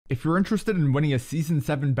If you're interested in winning a Season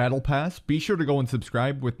 7 Battle Pass, be sure to go and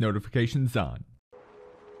subscribe with notifications on.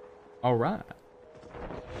 Alright.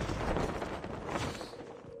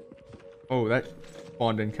 Oh, that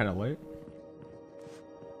spawned in kind of late.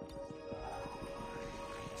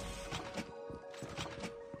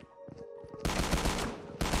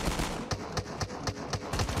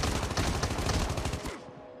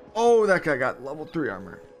 Oh, that guy got level 3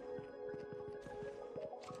 armor.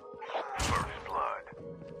 First blood.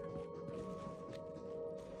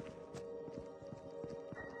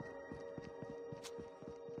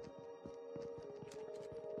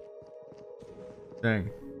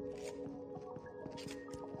 Dang.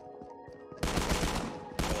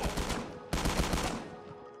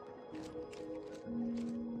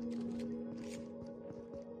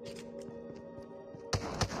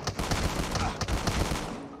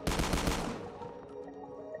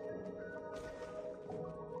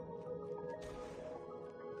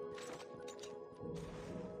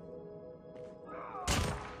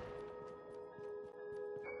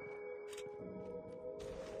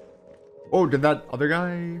 Oh, did that other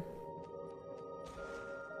guy?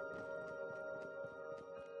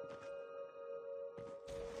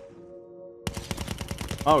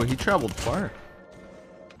 Oh, he traveled far.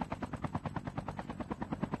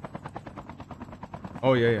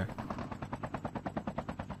 Oh, yeah, yeah.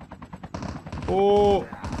 Oh.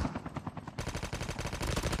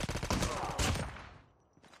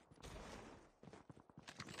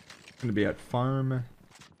 Gonna be at farm.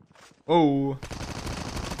 Oh.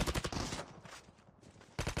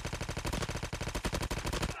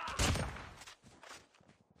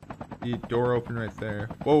 The door open right there.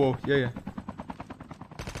 Whoa, whoa, yeah, yeah.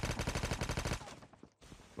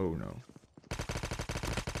 Oh no.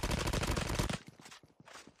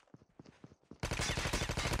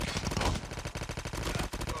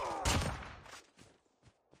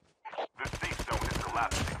 The safe zone is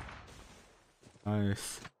collapsing.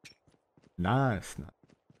 Nice. Nice.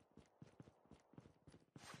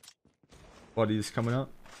 Buddy's coming up.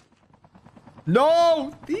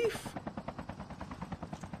 No! Thief!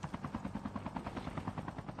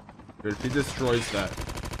 Dude, if he destroys that.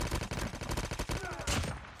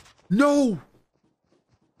 No!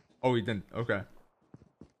 Oh, he didn't. Okay. I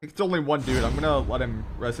think it's only one dude. I'm gonna let him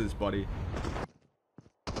res his buddy.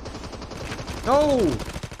 No!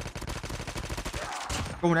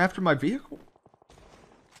 Going after my vehicle?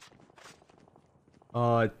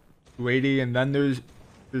 280, and then there's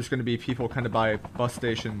gonna be people kind of by bus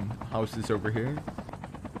station houses over here.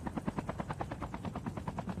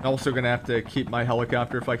 I'm also gonna have to keep my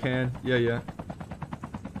helicopter if I can. Yeah, yeah.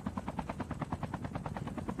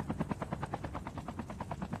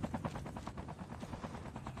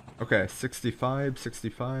 Okay, 65,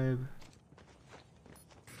 65.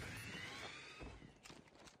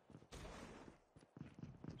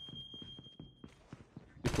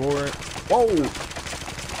 Before. Whoa!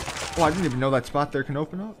 Oh, I didn't even know that spot there can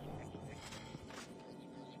open up.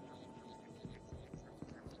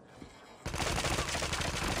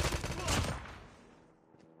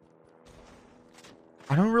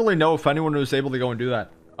 I don't really know if anyone was able to go and do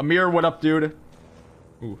that. Amir, what up, dude?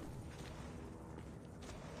 Ooh.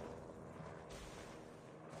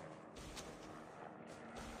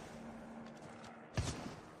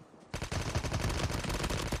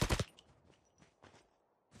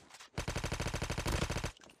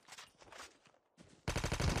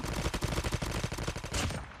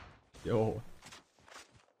 Yo.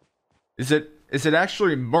 Is it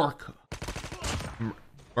actually Merc?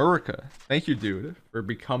 Murica, thank you, dude, for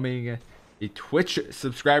becoming a Twitch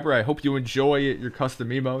subscriber. I hope you enjoy your custom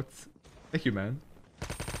emotes. Thank you, man.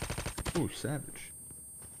 Oh, savage.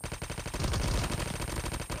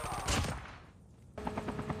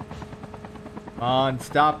 Come on,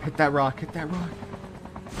 stop. Hit that rock. Hit that rock.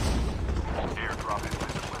 Airdrop has been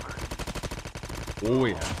delivered. Oh,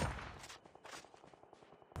 yeah.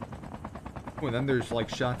 Oh, and then there's, like,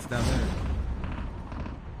 shots down there.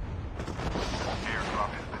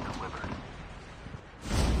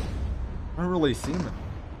 I don't really see him.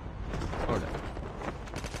 Oh no.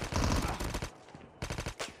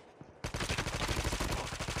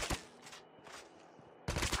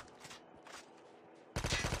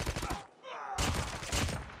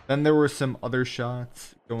 Then there were some other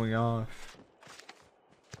shots going off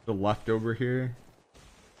to the left over here.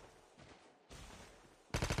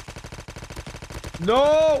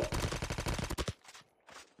 No!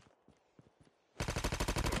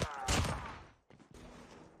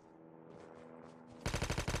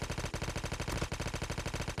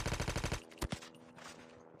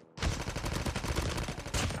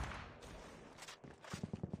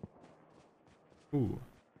 Ooh.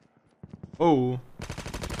 Oh.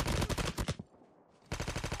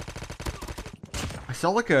 I saw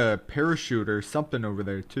like a parachute or something over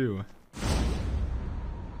there too.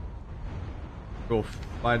 Go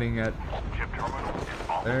fighting at Chip terminal is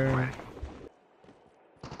almost there. ready.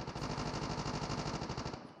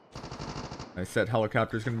 Nice, that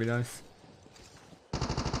helicopter's gonna be nice.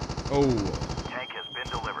 Oh. Tank has been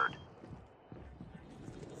delivered.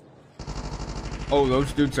 Oh,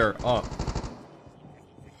 those dudes are up.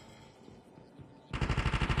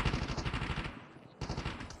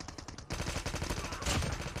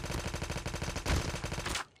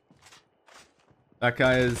 That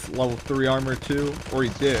guy is level 3 armor too, or he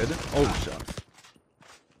did. Oh, shucks.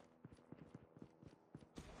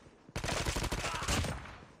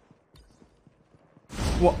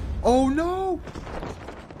 What? Oh no!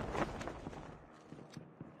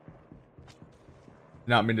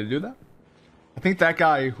 Not mean to do that. I think that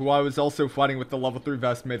guy who I was also fighting with the level 3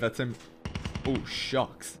 vest mate, that's him. Oh,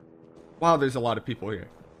 shucks. Wow, there's a lot of people here.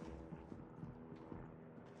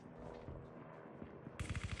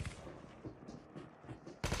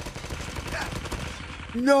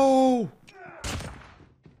 No!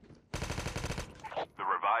 The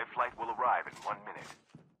revived flight will arrive in 1 minute.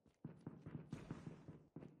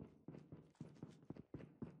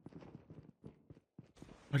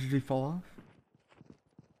 Why did he fall off?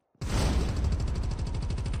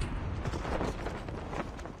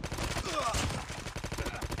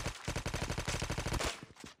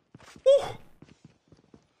 Woo!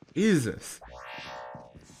 Jesus.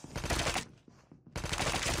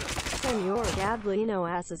 Senor Gablino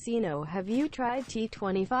Assassino, have you tried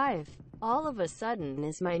T25? All of a sudden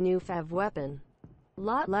is my new fav weapon.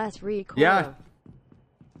 Lot less recoil. Yeah.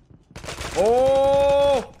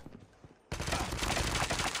 Oh!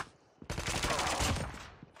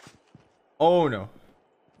 Oh no.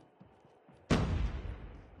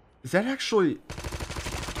 Is that actually...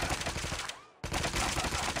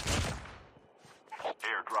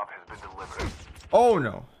 Airdrop has been delivered. Oh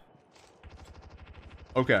no.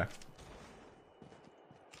 Okay.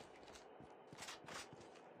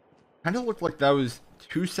 Kind of looked like that was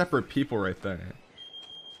 2 separate people right there.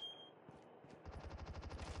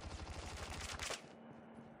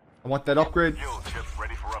 I want that upgrade. Fuel chip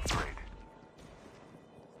ready for upgrade.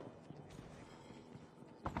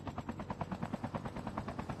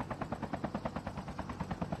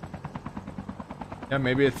 Yeah,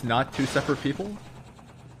 maybe it's not 2 separate people.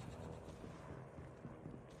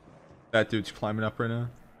 That dude's climbing up right now.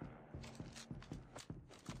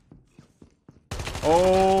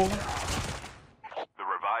 Oh, The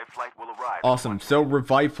revived flight will arrive. awesome. So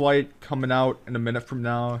revive flight coming out in a minute from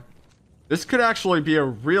now. This could actually be a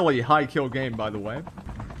really high kill game, by the way.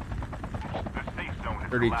 The safe zone is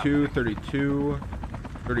 32, collapsing. 32,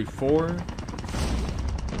 34.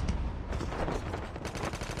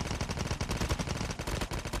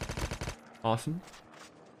 Awesome.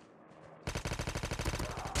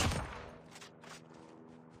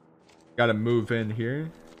 Gotta move in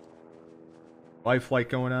here. Life flight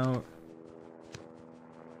going out.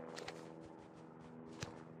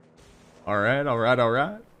 Alright, alright,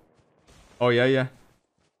 alright. Oh, yeah, yeah.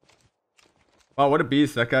 Wow, what a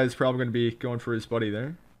beast. That guy's probably gonna be going for his buddy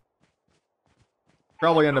there.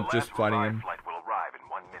 Probably end The up just last fighting revived him. flight will arrive in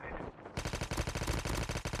 1 minute.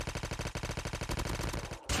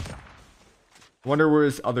 Wonder where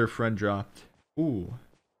his other friend dropped. Ooh.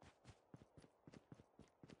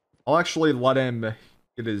 I'll actually let him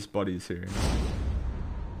get his buddies here.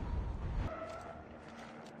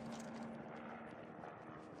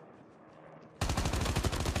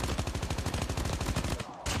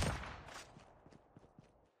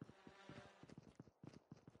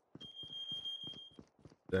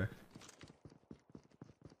 There.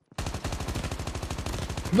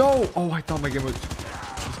 No! Oh, I thought my game was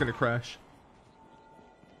gonna crash.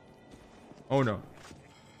 Oh no.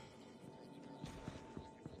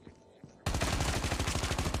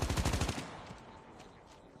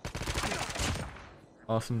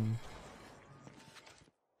 Awesome.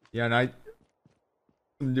 Yeah, and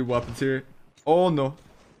some new weapons here. Oh no.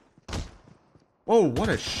 Oh, what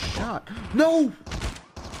a shot. No!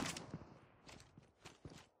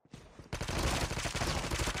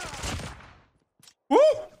 Woo!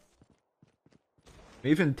 I'm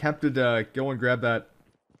even tempted to go and grab that.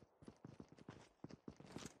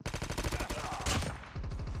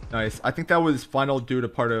 Nice. I think that was final due to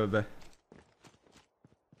part of the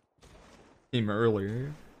team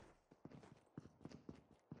earlier.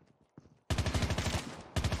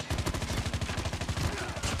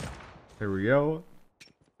 There we go.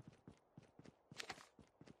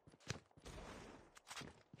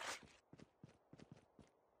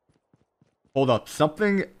 Hold up.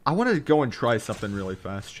 Something... I want to go and try something really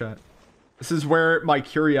fast, chat. This is where my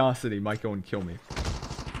curiosity might go and kill me.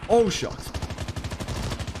 Oh, shucks.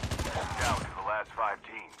 Down to the last 5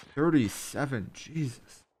 teams. 37.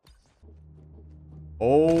 Jesus.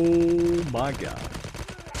 Oh, my God.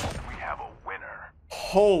 We have a winner.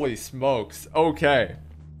 Holy smokes. Okay.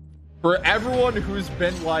 For everyone who's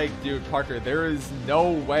been like, dude, Parker, there is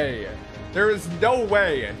no way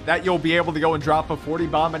that you'll be able to go and drop a 40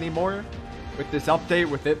 bomb anymore with this update,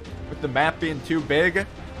 with the map being too big.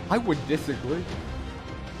 I would disagree.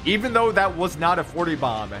 Even though that was not a 40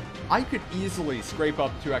 bomb, I could easily scrape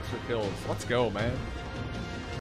up 2 extra kills. Let's go, man.